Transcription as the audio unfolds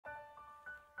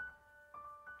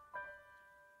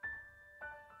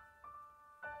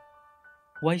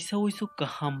waisa wisu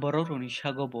kaham borok roni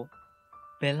sagobo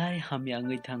belai hamya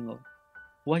ngai thango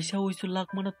waisa wisu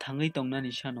lakmano thangai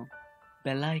tongnani sano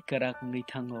belai karak ngai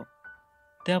thango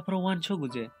teapro wancho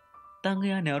guje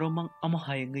tangai ane aromang amo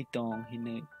hai ngai tong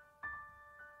hinai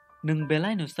nung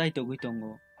belai no sai to gui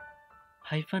tongo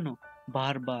haifano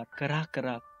bar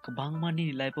karak kebang mani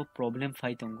life of problem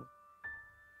phai tongo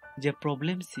je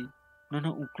problem si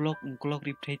nono uklok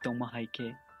ripthai tongma haike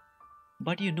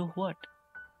but you know what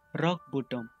rock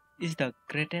bottom is the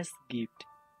greatest gift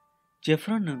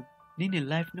jefro nung nini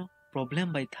life no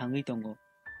problem by thangai tongo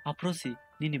aprosi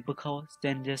nini bukhaw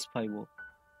changes phaibo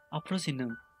aprosi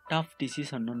nung tough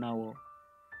decision no nawo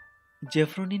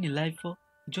jefro nini life o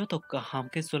joto kaham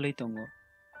ke solai tongo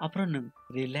apro nung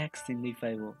relax singi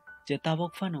phaibo je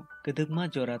tabok phano kedugma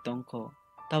jora tongkho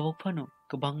tabok phano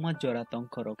kebangma jora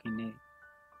tongkho rokhine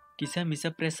kisa misa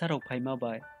pressure ok phaima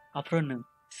bai apro nung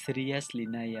seriously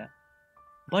naya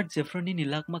but jefro nini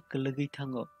lakma kelegi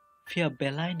thango fia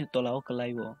belai no tolao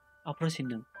kalaiwo apro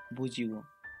sinung bujiwo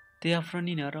te afro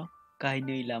nini aro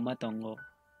kainei lama tongo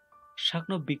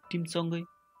sakno victim songai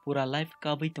pura life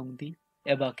kabai tongdi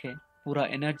ebakhe pura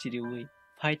energy riwi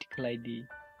fight khlaidi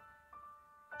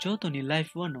joto ni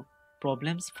life wano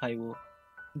problems phaiwo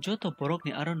joto borok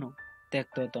ni arono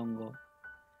tekto tongo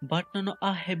but no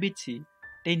a habit si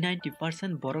te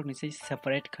 90% borok ni sei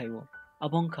separate khaiwo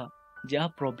abongkha ja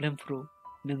problem fru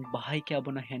nung bahai ke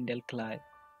abona handle khlai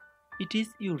it is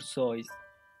your choice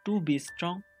to be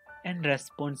strong and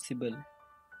responsible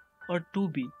or to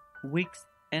be weak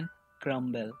and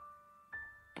crumble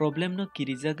problem no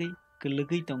kirijagai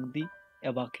kelegai tongdi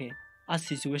ebakhe a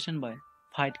situation by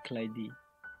fight khlaidi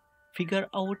figure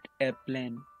out a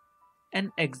plan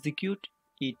and execute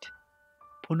it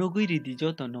phunogui ridi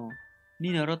jotono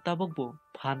ninaro tabokbo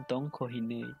phan tong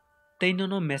khohinei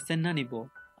teinono mesen nanibo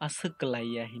asuk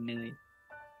klaiya hinei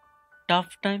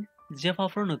tough time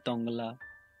jefafrono tongla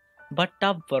but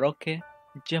tough borokhe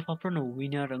jefafrono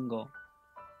winner rango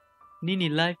nini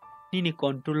life nini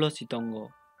control si tongo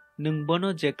nung bono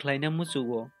je khlaina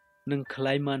musugo nung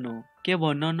khlaimano kebo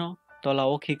nono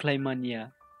tolao khikhlaimania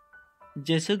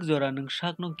jesuk jora nung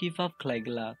sakno give up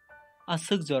khlaigla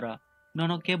asuk jora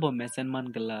nono kebo mesen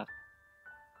mangla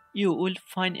you will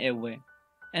find a way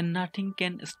and nothing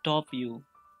can stop you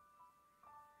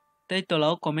tai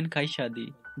tolao comment khaisa di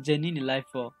jeni ni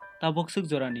life o tabok suk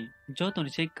jorani jotoni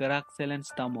sei karak challenge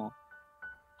tamo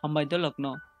hambai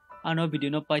dolokno ano video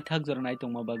no paithak jora nai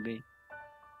tongma bagai